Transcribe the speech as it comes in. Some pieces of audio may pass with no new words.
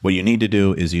What you need to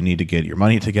do is you need to get your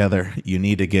money together. You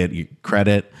need to get your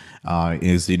credit. No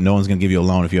one's going to give you a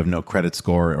loan if you have no credit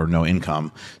score or no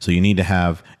income. So you need to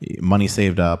have money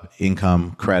saved up,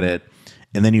 income, credit,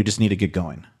 and then you just need to get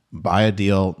going. Buy a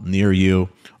deal near you,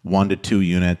 1 to 2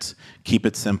 units. Keep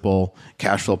it simple,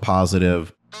 cash flow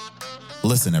positive.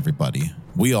 Listen, everybody,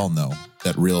 we all know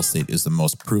that real estate is the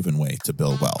most proven way to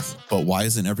build wealth. But why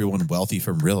isn't everyone wealthy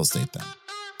from real estate then?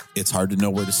 It's hard to know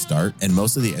where to start, and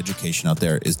most of the education out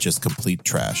there is just complete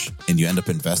trash, and you end up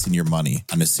investing your money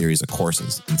on a series of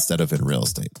courses instead of in real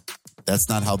estate. That's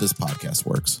not how this podcast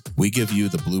works. We give you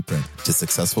the blueprint to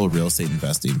successful real estate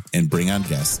investing and bring on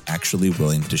guests actually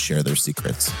willing to share their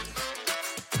secrets.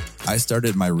 I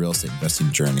started my real estate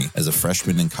investing journey as a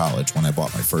freshman in college when I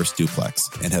bought my first duplex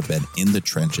and have been in the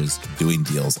trenches doing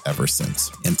deals ever since.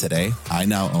 And today, I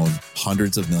now own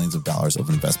hundreds of millions of dollars of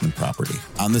investment property.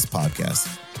 On this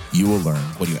podcast, you will learn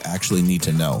what you actually need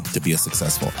to know to be a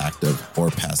successful active or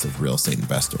passive real estate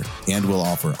investor. And we'll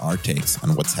offer our takes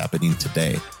on what's happening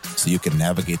today so you can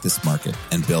navigate this market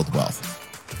and build wealth.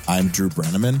 I'm Drew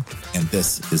Brenneman, and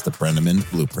this is the Brenneman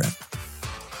Blueprint.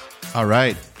 All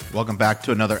right. Welcome back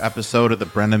to another episode of the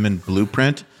Brenneman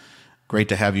Blueprint. Great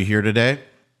to have you here today.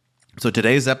 So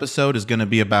today's episode is going to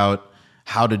be about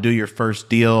how to do your first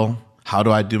deal. How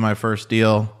do I do my first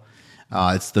deal?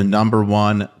 It's the number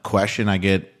one question I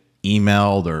get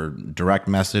emailed or direct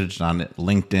messaged on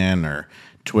LinkedIn or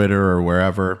Twitter or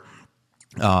wherever.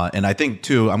 And I think,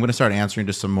 too, I'm going to start answering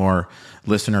to some more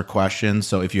listener questions.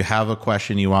 So if you have a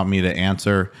question you want me to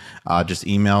answer, just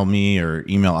email me or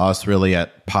email us really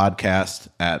at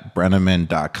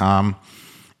podcast@brenneman.com.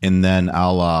 And then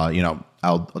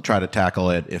I'll try to tackle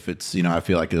it if it's, I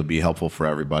feel like it'll be helpful for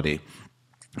everybody.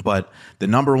 But the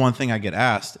number one thing I get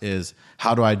asked is,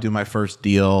 how do I do my first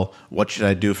deal? What should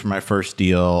I do for my first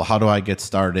deal? How do I get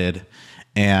started?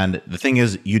 And the thing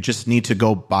is, you just need to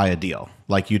go buy a deal.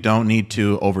 Like, you don't need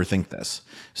to overthink this.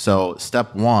 So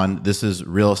step one, this is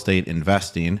real estate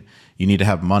investing. You need to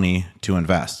have money to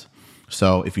invest.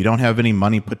 So if you don't have any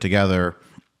money put together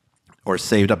or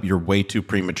saved up, you're way too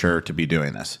premature to be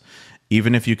doing this.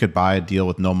 Even if you could buy a deal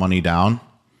with no money down,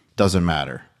 doesn't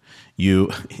matter.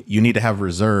 You need to have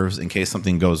reserves in case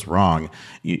something goes wrong.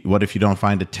 What if you don't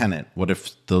find a tenant? What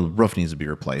if the roof needs to be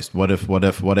replaced? What if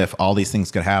all these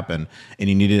things could happen? And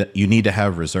you need to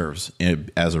have reserves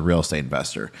as a real estate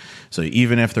investor. So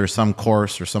even if there's some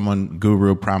course or someone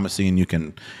guru promising you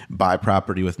can buy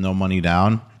property with no money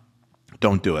down,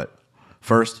 don't do it.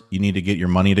 First, you need to get your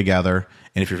money together.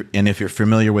 And if you're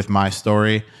familiar with my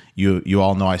story, you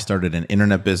all know I started an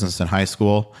internet business in high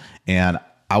school, and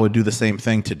I would do the same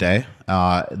thing today.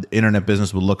 The internet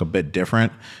business would look a bit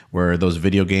different, where those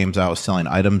video games I was selling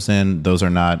items in, those are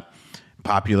not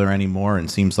popular anymore.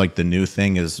 And seems like the new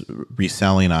thing is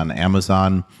reselling on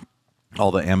Amazon,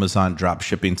 all the Amazon drop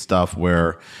shipping stuff,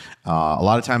 where a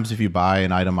lot of times if you buy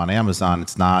an item on Amazon,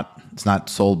 it's not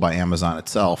sold by Amazon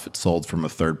itself. It's sold from a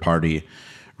third-party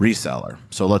reseller.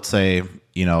 So let's say,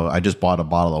 I just bought a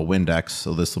bottle of Windex,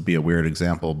 so this will be a weird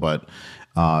example, but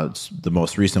it's the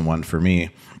most recent one for me,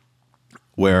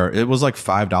 where it was like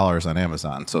 $5 on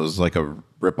Amazon. So it was like a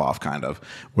ripoff kind of,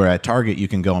 where at Target, you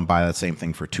can go and buy that same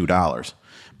thing for $2.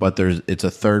 But it's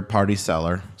a third party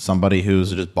seller, somebody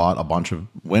who's just bought a bunch of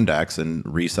Windex and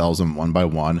resells them one by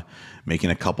one, making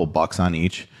a couple bucks on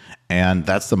each. And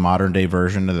that's the modern day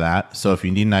version of that. So if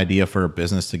you need an idea for a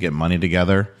business to get money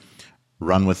together,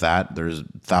 run with that. There's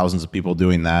thousands of people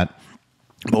doing that.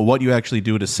 But what you actually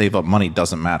do to save up money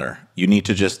doesn't matter. You need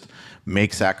to just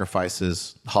make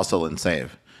sacrifices, hustle, and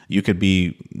save. You could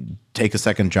take a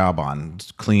second job on,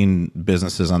 clean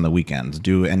businesses on the weekends,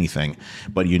 do anything.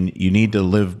 But you need to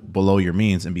live below your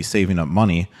means and be saving up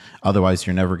money. Otherwise,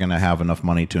 you're never going to have enough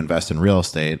money to invest in real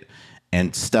estate.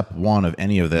 And step one of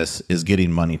any of this is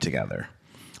getting money together.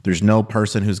 There's no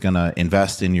person who's going to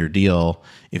invest in your deal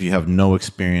if you have no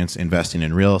experience investing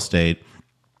in real estate.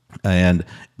 And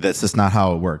that's just not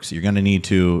how it works. You're going to need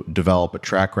to develop a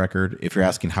track record. If you're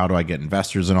asking, how do I get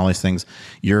investors and all these things,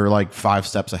 you're like 5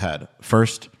 steps ahead.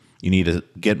 First, you need to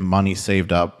get money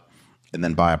saved up and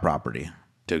then buy a property.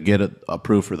 To get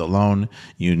approved for the loan,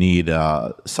 you need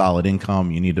solid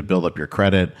income. You need to build up your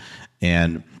credit.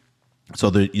 And so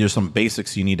there's some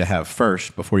basics you need to have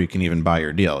first before you can even buy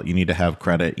your deal. You need to have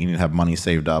credit. You need to have money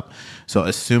saved up. So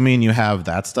assuming you have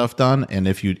that stuff done, and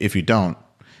if you don't,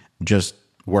 just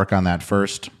work on that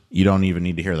first. You don't even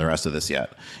need to hear the rest of this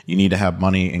yet. You need to have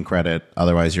money and credit.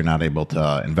 Otherwise, you're not able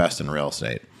to invest in real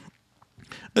estate.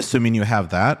 Assuming you have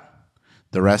that,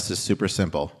 the rest is super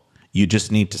simple. You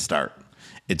just need to start.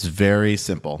 It's very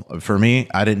simple. For me,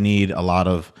 I didn't need a lot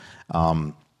of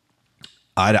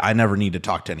I never need to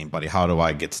talk to anybody. How do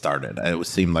I get started? It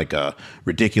seemed like a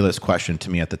ridiculous question to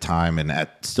me at the time, and it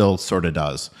still sort of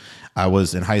does. I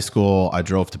was in high school. I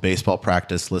drove to baseball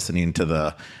practice listening to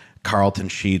the Carlton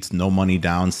Sheets, no money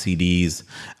down CDs.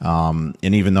 And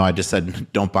even though I just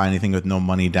said, don't buy anything with no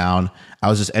money down, I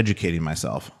was just educating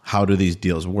myself. How do these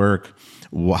deals work?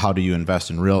 How do you invest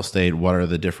in real estate? What are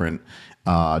the different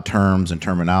terms and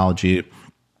terminology?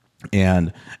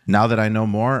 And now that I know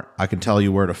more, I can tell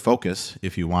you where to focus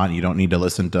if you want. You don't need to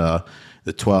listen to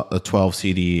the 12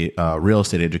 CD real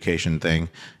estate education thing.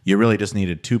 You really just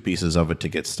needed 2 pieces of it to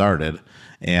get started.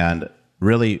 And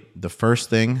really, the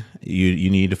first thing you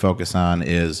need to focus on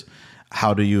is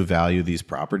how do you value these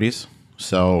properties?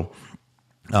 So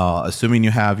assuming you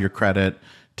have your credit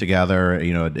together,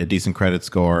 a decent credit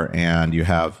score, and you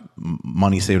have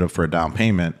money saved up for a down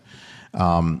payment,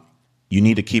 you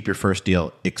need to keep your first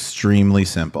deal extremely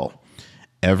simple.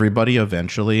 Everybody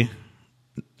eventually,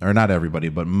 or not everybody,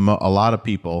 but a lot of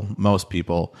people, most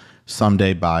people,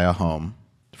 someday buy a home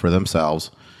for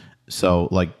themselves. So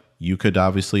you could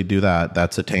obviously do that.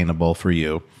 That's attainable for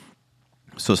you.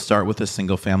 So start with a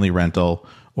single family rental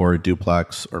or a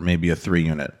duplex or maybe a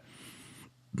 3-unit.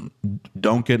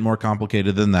 Don't get more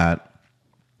complicated than that.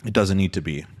 It doesn't need to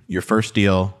be. Your first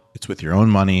deal, it's with your own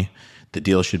money. The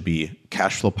deal should be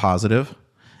cash flow positive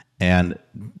and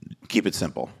keep it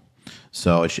simple.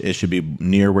 So it should be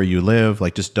near where you live.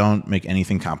 Just don't make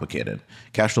anything complicated.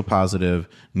 Cash flow positive,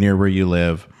 near where you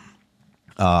live.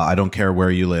 I don't care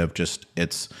where you live. Just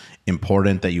it's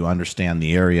important that you understand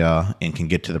the area and can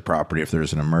get to the property if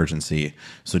there's an emergency.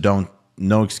 So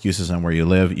no excuses on where you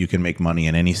live. You can make money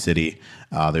in any city.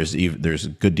 There's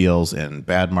good deals in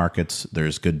bad markets.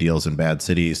 There's good deals in bad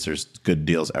cities. There's good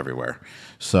deals everywhere.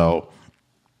 So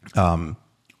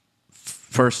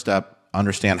first step,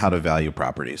 understand how to value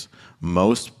properties.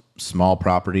 Most small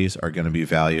properties are going to be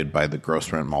valued by the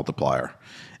gross rent multiplier,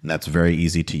 and that's very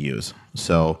easy to use.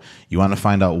 So you want to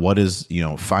find out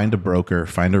find a broker,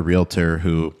 find a realtor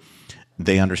who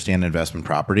they understand investment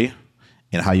property.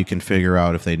 And how you can figure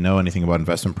out if they know anything about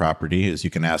investment property is you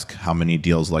can ask how many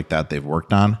deals like that they've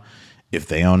worked on, if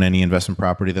they own any investment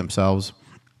property themselves,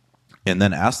 and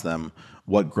then ask them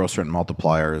what gross rent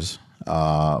multipliers,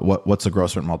 what's the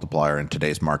gross rent multiplier in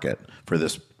today's market for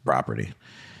this property.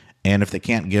 And if they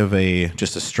can't give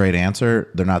just a straight answer,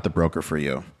 they're not the broker for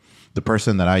you. The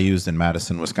person that I used in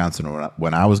Madison, Wisconsin,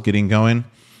 when I was getting going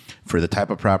for the type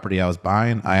of property I was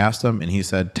buying, I asked him and he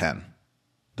said 10.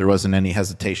 There wasn't any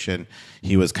hesitation.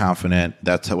 He was confident.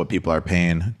 That's what people are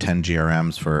paying, 10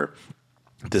 GRMs for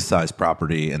this size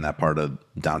property in that part of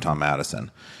downtown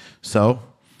Madison. So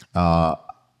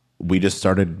we just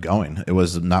started going. It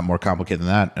was not more complicated than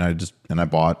that. And I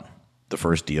bought the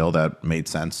first deal that made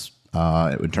sense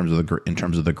in terms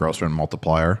of the gross rent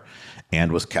multiplier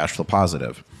and was cash flow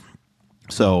positive.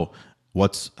 So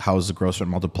how's the gross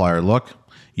rent multiplier look?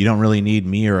 You don't really need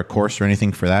me or a course or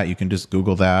anything for that. You can just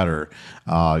Google that or,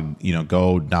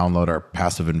 go download our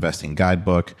passive investing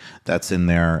guidebook. That's in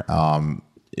there,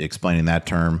 explaining that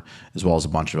term as well as a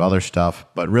bunch of other stuff.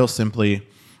 But real simply,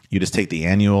 you just take the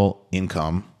annual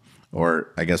income,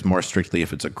 or I guess more strictly,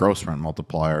 if it's a gross rent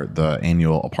multiplier, the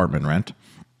annual apartment rent,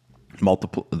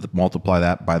 multiply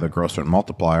that by the gross rent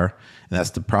multiplier, and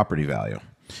that's the property value.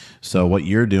 So what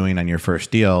you're doing on your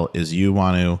first deal is you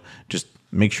want to just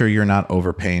make sure you're not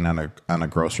overpaying on a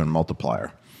gross rent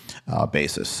multiplier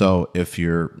basis. So if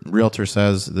your realtor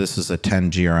says this is a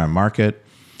 10 GRM market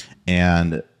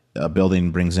and a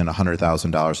building brings in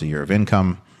 $100,000 a year of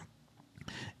income,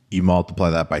 you multiply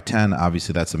that by 10.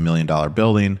 Obviously, that's $1 million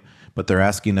building, but they're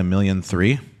asking $1.3 million.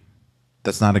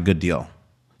 That's not a good deal.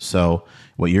 So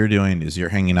what you're doing is you're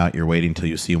hanging out, you're waiting till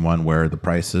you see one where the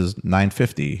price is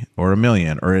 $950 or $1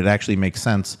 million, or it actually makes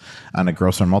sense on a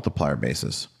gross rent multiplier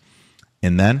basis.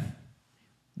 And then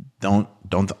don't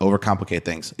overcomplicate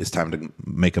things. It's time to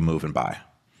make a move and buy.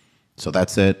 So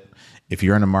that's it. If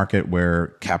you're in a market where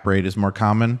cap rate is more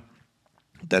common,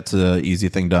 that's an easy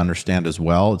thing to understand as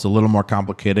well. It's a little more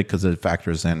complicated because it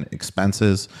factors in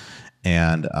expenses,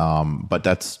 but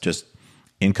that's just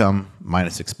income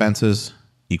minus expenses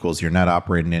equals your net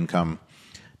operating income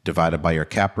divided by your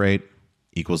cap rate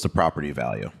equals the property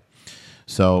value.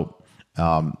 So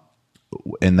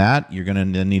in that, you're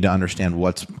going to need to understand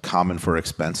what's common for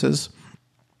expenses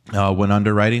when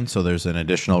underwriting. So there's an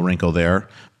additional wrinkle there.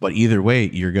 But either way,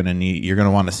 you're going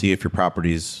to want to see if your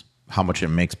property's how much it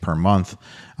makes per month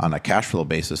on a cash flow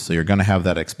basis. So you're going to have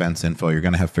that expense info. You're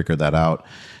going to have figured that out.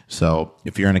 So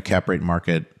if you're in a cap rate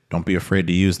market, don't be afraid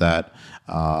to use that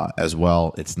as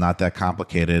well. It's not that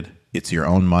complicated. It's your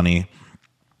own money.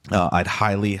 I'd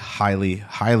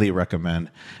highly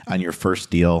recommend on your first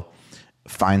deal,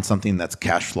 find something that's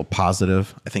cash flow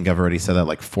positive. I think I've already said that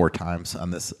like 4 times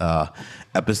on this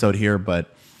episode here,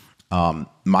 but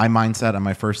my mindset on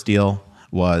my first deal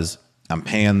was I'm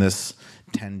paying this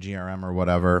 10 GRM or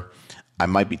whatever. I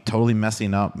might be totally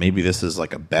messing up. Maybe this is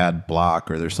like a bad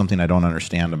block or there's something I don't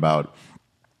understand about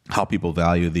how people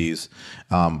value these.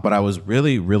 But I was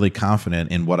really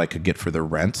confident in what I could get for the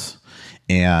rents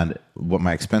and what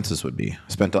my expenses would be.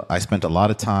 I spent a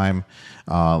lot of time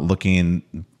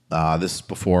looking. This is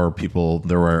before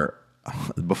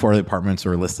before the apartments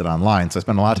were listed online. So I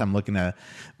spent a lot of time looking at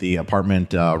the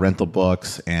apartment rental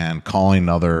books and calling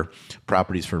other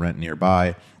properties for rent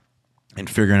nearby and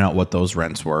figuring out what those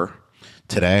rents were.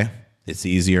 Today, it's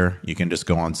easier. You can just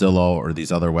go on Zillow or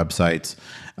these other websites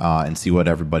and see what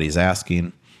everybody's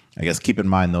asking. I guess keep in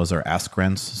mind those are ask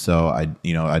rents. So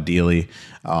ideally,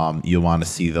 you want to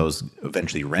see those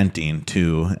eventually renting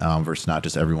too, versus not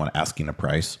just everyone asking a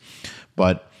price.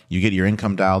 But you get your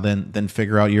income dialed in, then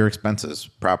figure out your expenses,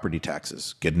 property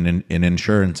taxes, get an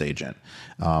insurance agent,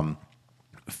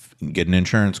 get an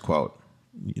insurance quote,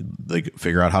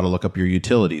 figure out how to look up your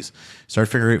utilities, start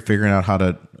figuring out how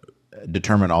to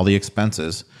determine all the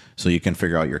expenses so you can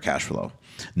figure out your cash flow.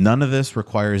 None of this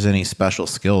requires any special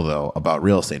skill, though, about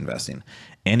real estate investing.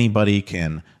 Anybody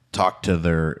can talk to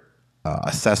their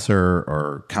assessor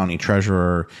or county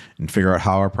treasurer and figure out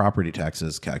how our property tax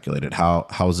is calculated. How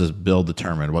is this bill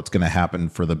determined? What's going to happen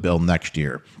for the bill next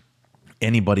year?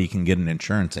 Anybody can get an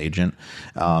insurance agent.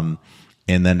 And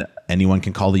then anyone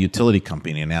can call the utility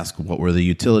company and ask what were the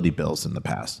utility bills in the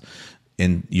past.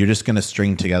 And you're just going to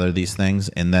string together these things.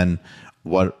 And then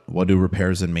what do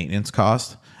repairs and maintenance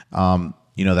cost?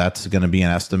 That's going to be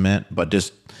an estimate. But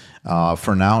just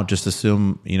for now, just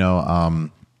assume,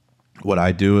 what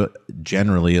I do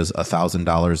generally is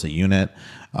 $1,000 a unit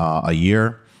a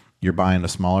year. You're buying a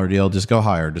smaller deal, just go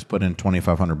higher. Just put in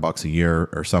 $2,500 a year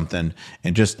or something.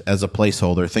 And just as a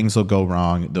placeholder, things will go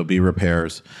wrong. There'll be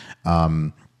repairs.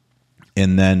 And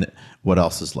then what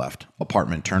else is left?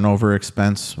 Apartment turnover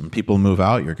expense. When people move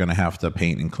out, you're going to have to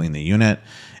paint and clean the unit.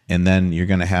 And then you're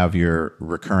going to have your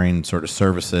recurring sort of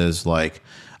services like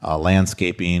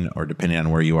landscaping, or depending on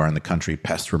where you are in the country,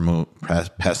 pest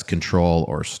control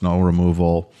or snow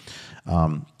removal.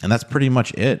 And that's pretty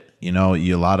much it. A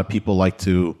lot of people like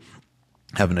to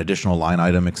have an additional line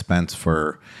item expense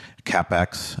for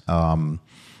CapEx,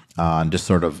 on just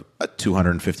sort of a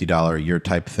 $250 a year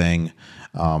type thing.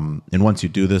 And once you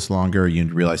do this longer, you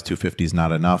realize $250 is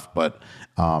not enough, but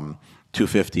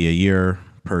 $250 a year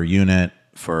per unit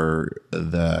for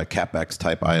the CapEx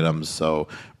type items. So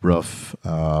roof,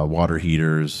 water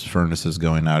heaters, furnaces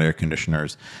going out, air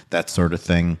conditioners, that sort of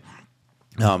thing.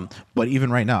 But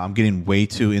even right now, I'm getting way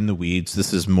too in the weeds.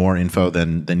 This is more info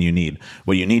than you need.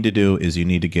 What you need to do is you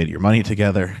need to get your money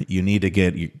together. You need to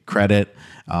get your credit.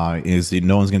 No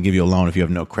one's going to give you a loan if you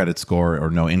have no credit score or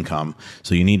no income.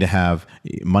 So you need to have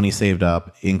money saved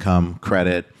up, income,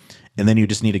 credit, and then you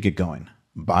just need to get going.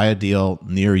 Buy a deal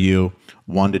near you,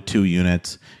 1 to 2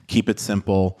 units. Keep it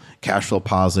simple, cash flow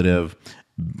positive.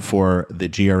 For the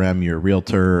GRM, your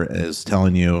realtor is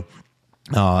telling you.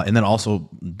 And then also,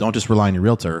 don't just rely on your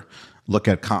realtor. Look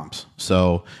at comps.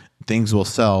 So things will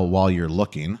sell while you're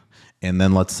looking. And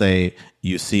then let's say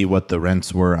you see what the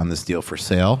rents were on this deal for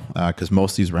sale, because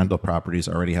most of these rental properties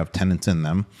already have tenants in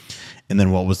them. And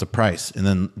then what was the price?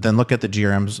 And then look at the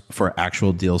GRMs for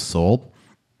actual deals sold.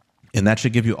 And that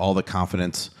should give you all the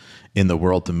confidence in the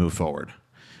world to move forward.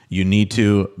 You need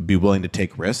to be willing to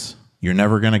take risks. You're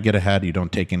never going to get ahead. You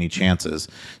don't take any chances.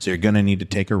 So you're going to need to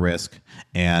take a risk,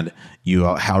 and you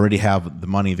already have the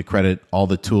money, the credit, all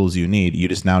the tools you need. You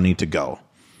just now need to go,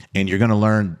 and you're going to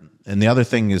learn. And the other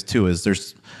thing is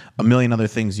there's a million other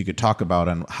things you could talk about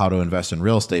on how to invest in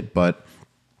real estate, but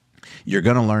you're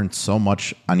going to learn so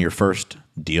much on your first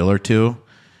deal or two.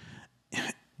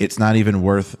 It's not even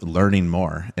worth learning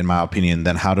more, in my opinion,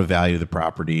 than how to value the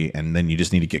property. And then you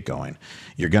just need to get going.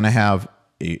 You're going to have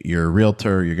your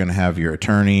realtor, you're going to have your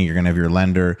attorney, you're going to have your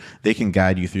lender. They can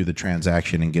guide you through the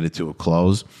transaction and get it to a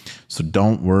close. So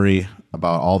don't worry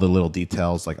about all the little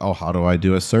details like, oh, how do I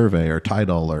do a survey or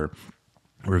title or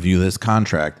review this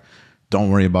contract?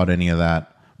 Don't worry about any of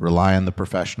that. Rely on the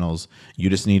professionals. You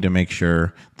just need to make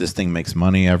sure this thing makes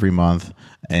money every month.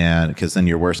 And because then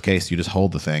your worst case, you just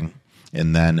hold the thing.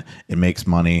 And then it makes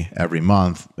money every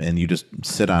month, and you just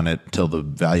sit on it till the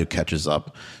value catches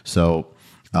up. So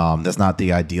that's not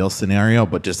the ideal scenario,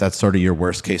 but just that's sort of your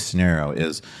worst case scenario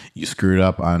is you screwed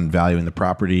up on valuing the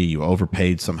property. You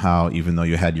overpaid somehow, even though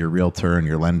you had your realtor and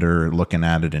your lender looking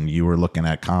at it and you were looking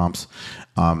at comps.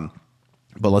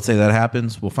 But let's say that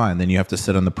happens, well, fine. Then you have to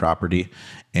sit on the property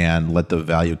and let the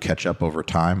value catch up over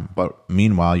time. But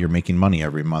meanwhile, you're making money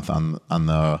every month on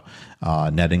the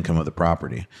net income of the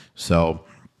property. So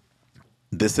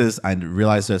I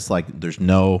realize it's like there's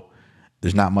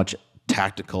not much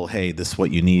tactical, hey, this is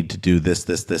what you need to do this,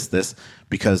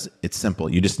 because it's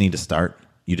simple. You just need to start.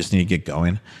 You just need to get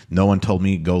going. No one told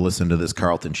me go listen to this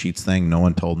Carleton Sheets thing. No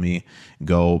one told me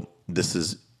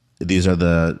these are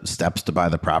the steps to buy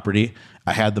the property.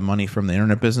 I had the money from the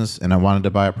internet business and I wanted to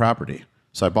buy a property.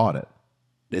 So I bought it.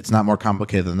 It's not more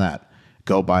complicated than that.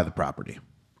 Go buy the property.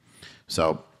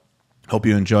 So hope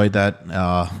you enjoyed that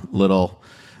little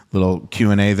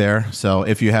Q&A there. So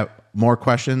if you have more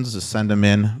questions, just send them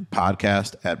in,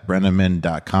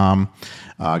 podcast@brennaman.com.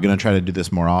 I'm going to try to do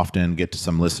this more often, get to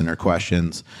some listener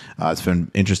questions. It's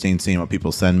been interesting seeing what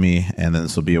people send me, and then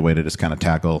this will be a way to just kind of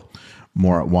tackle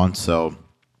more at once. So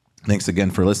thanks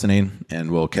again for listening, and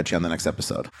we'll catch you on the next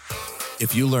episode.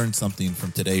 If you learned something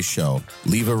from today's show,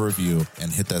 leave a review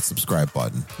and hit that subscribe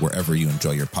button wherever you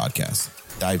enjoy your podcast.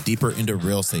 Dive deeper into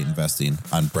real estate investing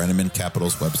on Brennaman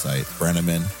Capital's website,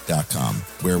 brennaman.com,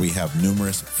 where we have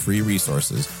numerous free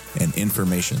resources and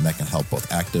information that can help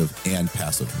both active and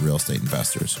passive real estate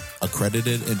investors.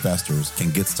 Accredited investors can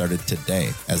get started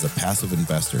today as a passive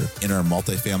investor in our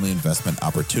multifamily investment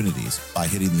opportunities by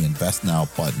hitting the Invest Now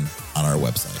button on our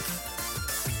website.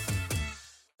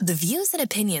 The views and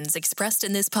opinions expressed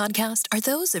in this podcast are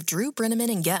those of Drew Brennaman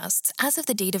and guests as of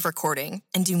the date of recording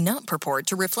and do not purport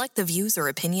to reflect the views or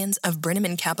opinions of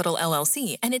Brennaman Capital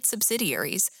LLC and its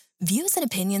subsidiaries. Views and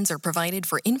opinions are provided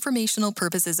for informational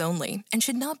purposes only and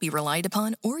should not be relied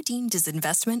upon or deemed as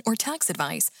investment or tax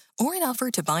advice or an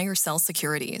offer to buy or sell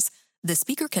securities. The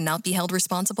speaker cannot be held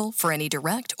responsible for any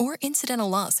direct or incidental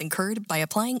loss incurred by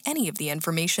applying any of the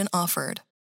information offered.